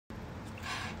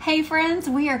Hey friends,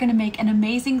 we are going to make an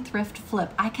amazing thrift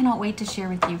flip. I cannot wait to share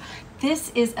with you.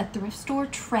 This is a thrift store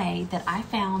tray that I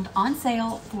found on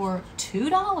sale for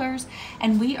 $2,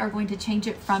 and we are going to change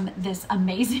it from this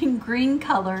amazing green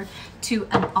color to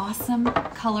an awesome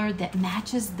color that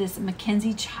matches this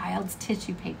Mackenzie Childs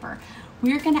tissue paper.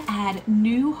 We're going to add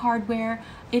new hardware.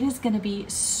 It is going to be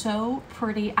so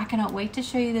pretty. I cannot wait to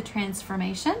show you the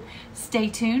transformation. Stay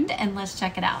tuned and let's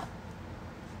check it out.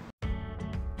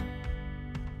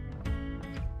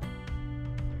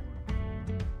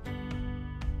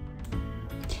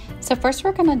 So first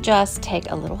we're gonna just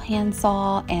take a little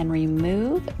handsaw and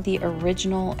remove the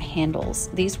original handles.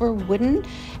 These were wooden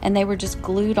and they were just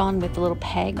glued on with the little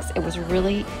pegs. It was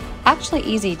actually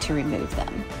easy to remove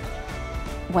them.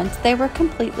 Once they were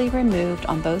completely removed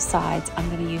on both sides, I'm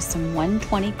gonna use some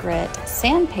 120 grit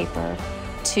sandpaper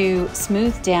to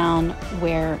smooth down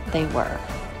where they were.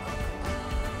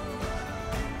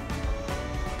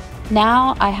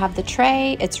 Now I have the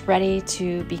tray, it's ready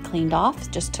to be cleaned off.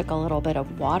 Just took a little bit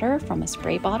of water from a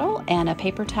spray bottle and a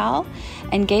paper towel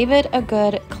and gave it a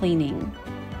good cleaning.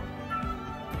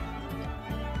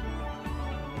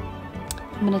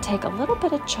 I'm gonna take a little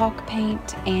bit of chalk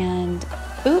paint and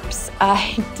oops,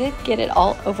 I did get it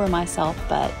all over myself,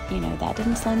 but you know, that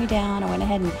didn't slow me down. I went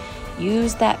ahead and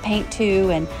used that paint too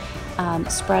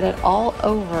and spread it all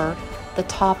over the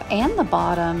top and the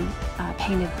bottom.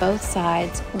 Painted both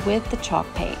sides with the chalk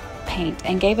paint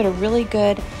and gave it a really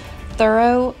good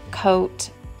thorough coat,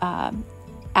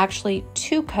 actually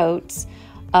 2 coats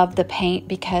of the paint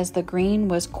because the green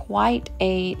was quite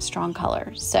a strong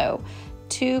color. So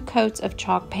 2 coats of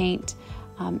chalk paint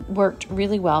worked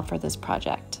really well for this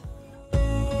project.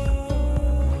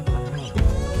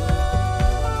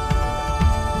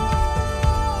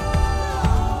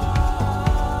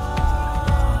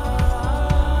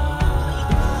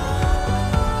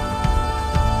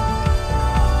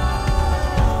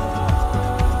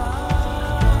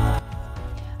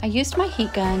 I used my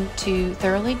heat gun to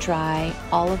thoroughly dry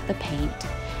all of the paint.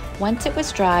 Once it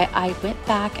was dry, I went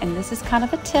back, and this is kind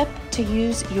of a tip, to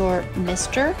use your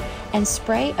mister and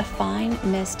spray a fine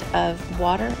mist of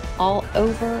water all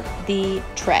over the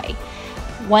tray.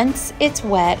 Once it's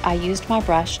wet, I used my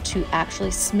brush to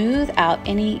actually smooth out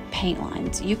any paint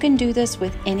lines. You can do this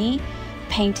with any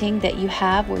painting that you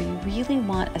have where you really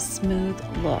want a smooth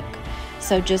look.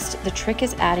 So just the trick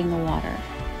is adding the water.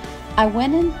 I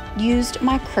went and used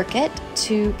my Cricut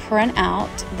to print out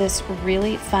this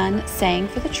really fun saying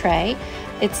for the tray.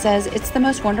 It says, "It's the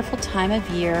most wonderful time of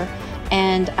year,"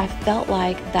 and I felt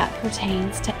like that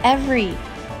pertains to every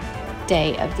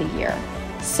day of the year.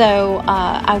 So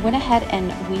I went ahead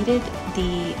and weeded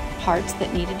the parts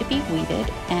that needed to be weeded,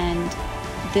 and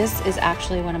this is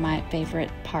actually one of my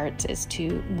favorite parts, is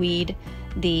to weed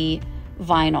the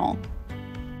vinyl.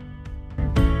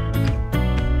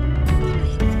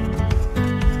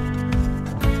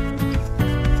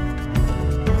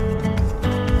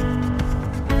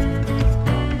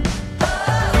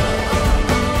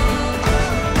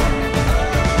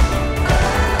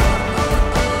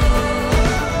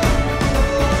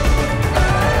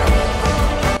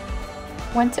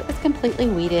 Once it was completely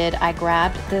weeded, I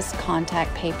grabbed this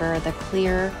contact paper, the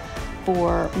clear,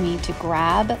 for me to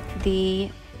grab the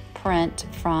print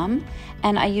from,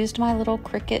 and I used my little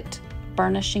Cricut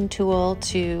burnishing tool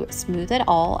to smooth it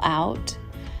all out,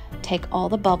 take all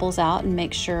the bubbles out and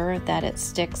make sure that it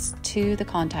sticks to the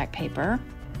contact paper.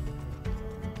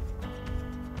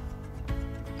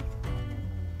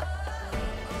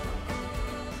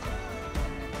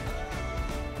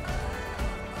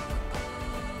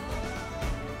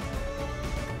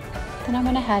 Then I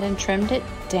went ahead and trimmed it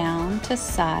down to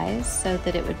size so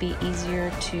that it would be easier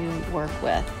to work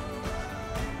with.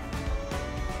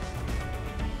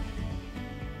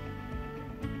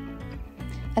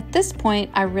 At this point,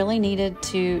 I really needed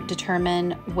to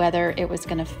determine whether it was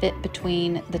going to fit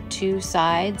between the 2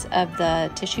 sides of the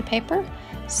tissue paper.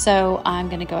 So I'm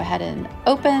going to go ahead and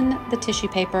open the tissue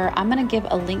paper. I'm going to give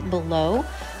a link below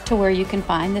to where you can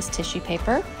find this tissue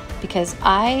paper, because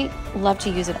I love to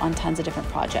use it on tons of different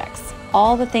projects.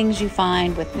 All the things you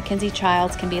find with Mackenzie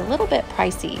Childs can be a little bit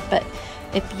pricey, but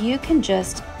if you can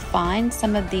just find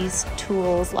some of these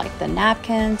tools like the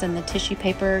napkins and the tissue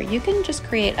paper, you can just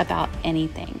create about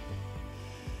anything.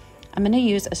 I'm going to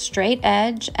use a straight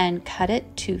edge and cut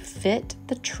it to fit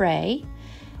the tray,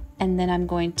 and then I'm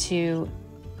going to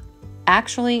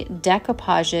actually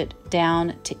decoupage it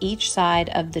down to each side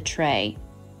of the tray.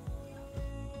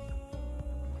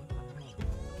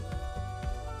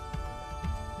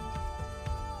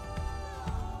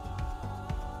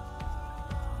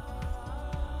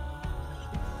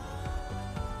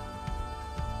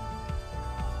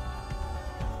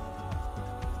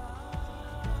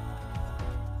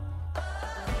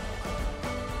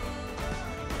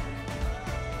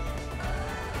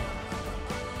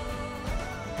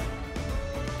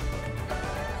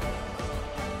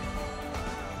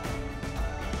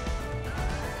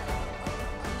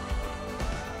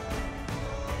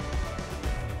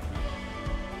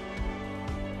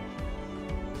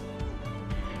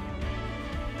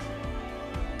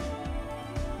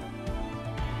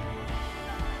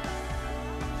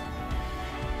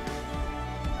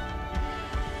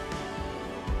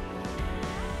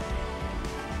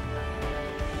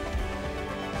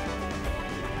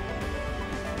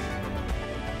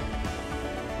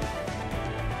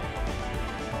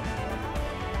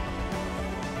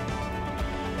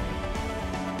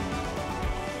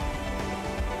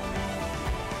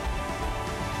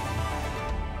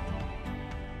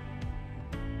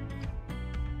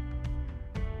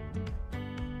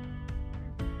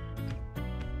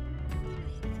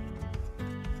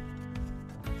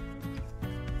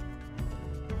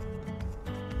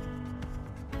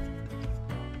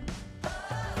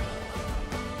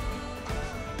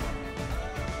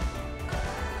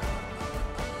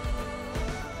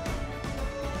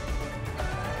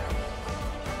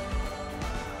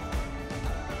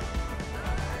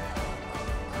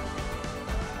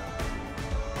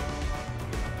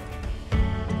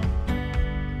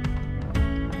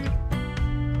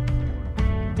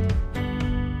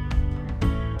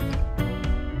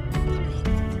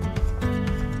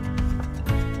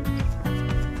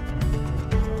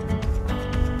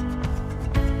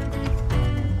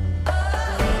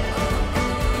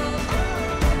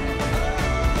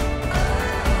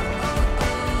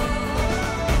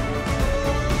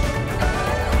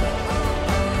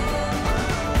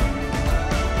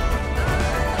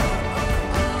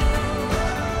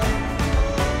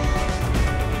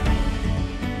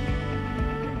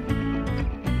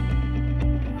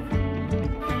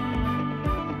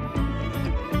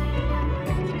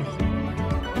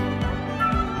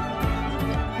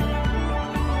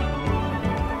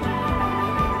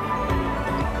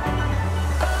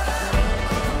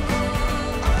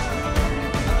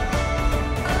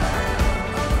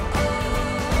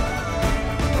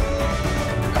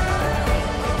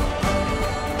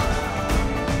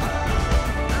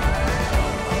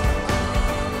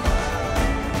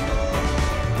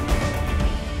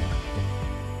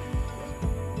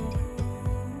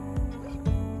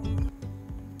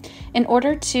 In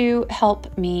order to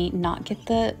help me not get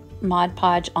the Mod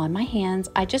Podge on my hands,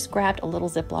 I just grabbed a little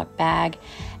Ziploc bag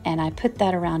and I put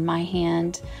that around my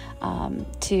hand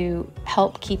to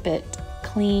help keep it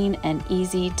clean and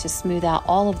easy to smooth out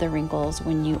all of the wrinkles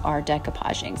when you are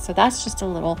decoupaging. So that's just a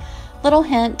little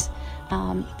hint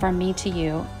from me to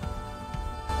you.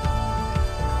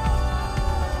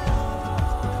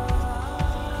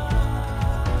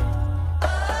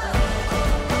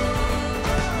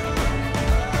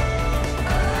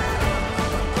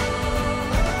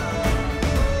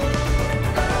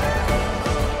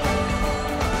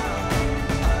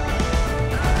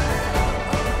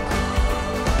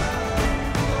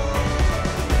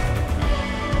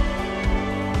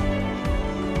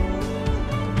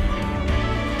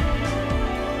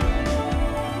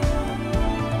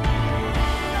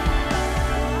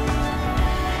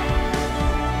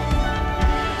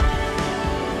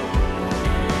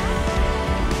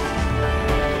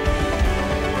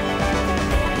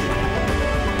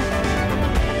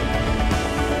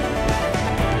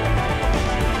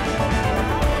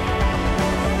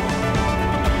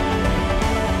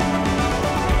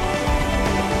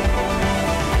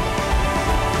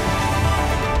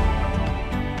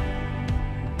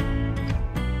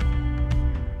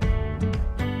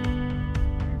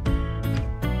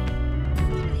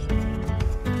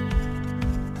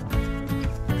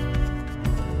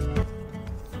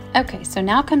 Okay, so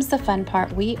now comes the fun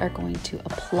part. We are going to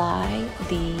apply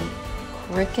the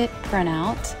Cricut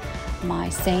printout. My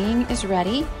saying is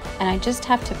ready, and I just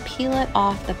have to peel it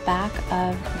off the back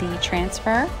of the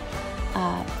transfer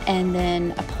and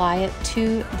then apply it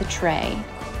to the tray.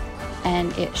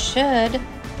 And it should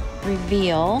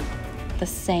reveal the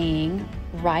saying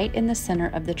right in the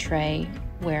center of the tray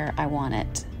where I want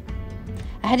it.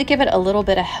 I had to give it a little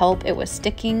bit of help. It was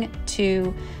sticking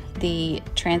to the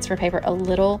transfer paper a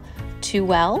little too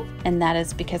well, and that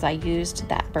is because I used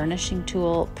that burnishing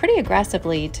tool pretty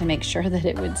aggressively to make sure that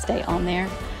it would stay on there.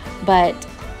 But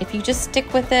if you just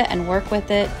stick with it and work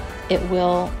with it, it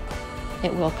will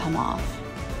come off.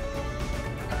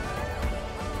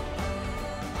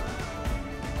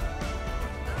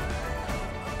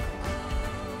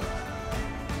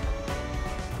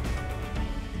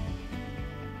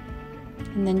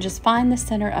 And then just find the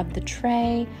center of the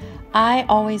tray. I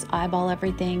always eyeball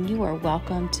everything. You are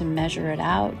welcome to measure it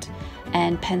out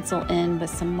and pencil in with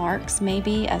some marks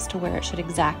maybe as to where it should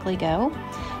exactly go.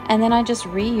 And then I just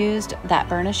reused that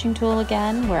burnishing tool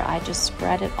again, where I just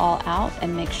spread it all out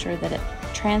and make sure that it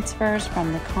transfers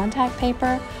from the contact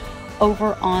paper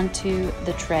over onto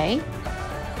the tray.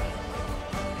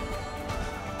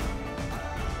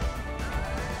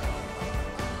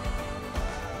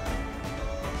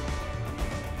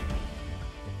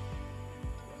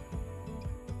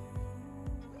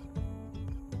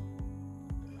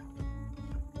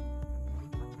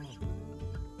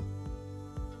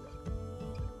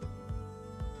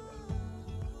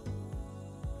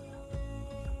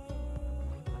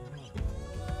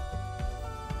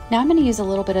 Now I'm going to use a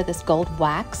little bit of this gold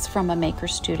wax from a Maker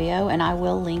Studio, and I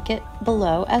will link it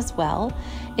below as well.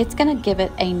 It's going to give it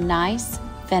a nice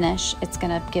finish. It's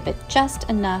going to give it just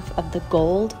enough of the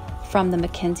gold from the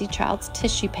Mackenzie Childs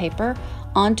tissue paper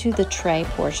onto the tray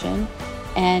portion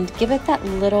and give it that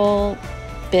little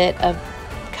bit of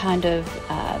kind of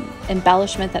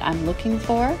embellishment that I'm looking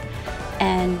for,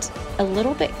 and a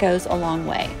little bit goes a long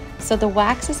way. So the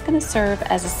wax is going to serve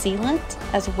as a sealant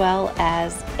as well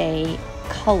as a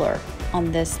color on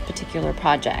this particular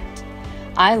project.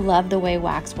 I love the way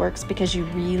wax works because you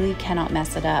really cannot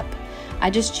mess it up. I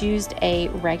just used a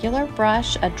regular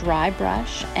brush, a dry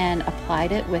brush, and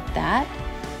applied it with that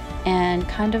and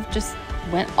kind of just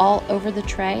went all over the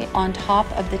tray, on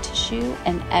top of the tissue,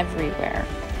 and everywhere.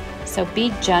 So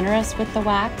be generous with the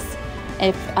wax.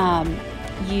 If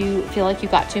you feel like you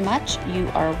got too much, you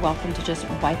are welcome to just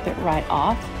wipe it right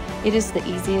off. It is the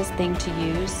easiest thing to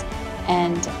use,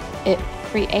 and it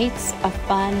creates a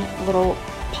fun little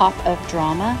pop of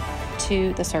drama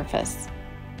to the surface.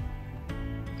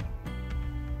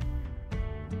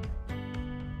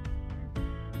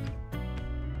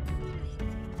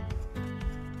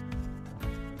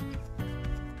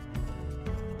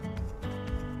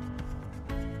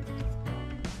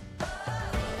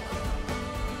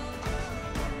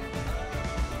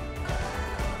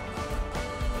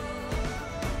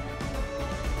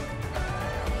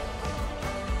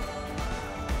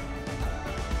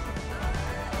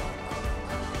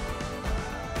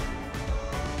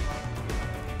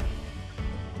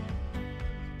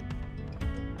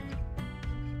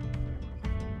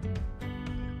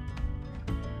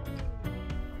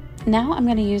 Now I'm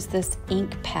going to use this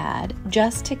ink pad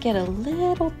just to get a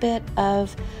little bit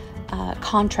of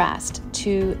contrast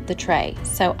to the tray.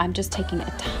 So I'm just taking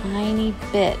a tiny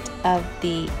bit of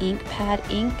the ink pad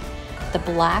ink, the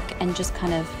black, and just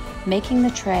kind of making the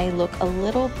tray look a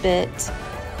little bit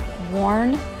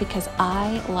worn because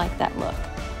I like that look.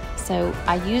 So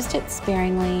I used it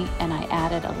sparingly, and I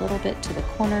added a little bit to the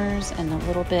corners and a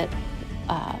little bit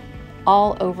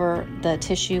all over the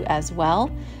tissue as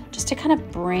well, just to kind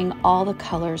of bring all the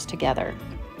colors together.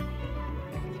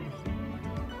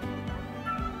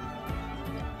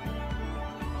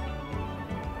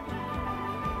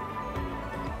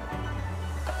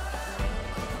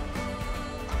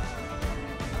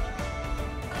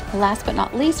 Last but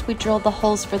not least, we drilled the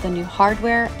holes for the new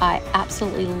hardware. I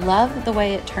absolutely love the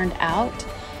way it turned out.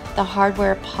 The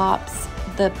hardware pops,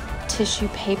 the tissue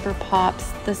paper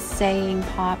pops, the saying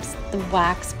pops, the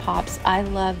wax pops. I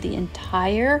love the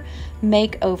entire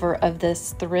makeover of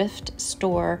this thrift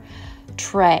store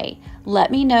tray. Let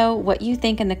me know what you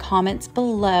think in the comments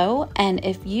below, and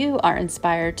if you are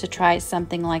inspired to try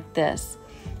something like this.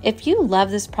 If you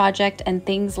love this project and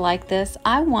things like this,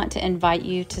 I want to invite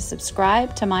you to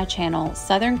subscribe to my channel,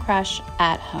 Southern Crush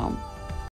at Home.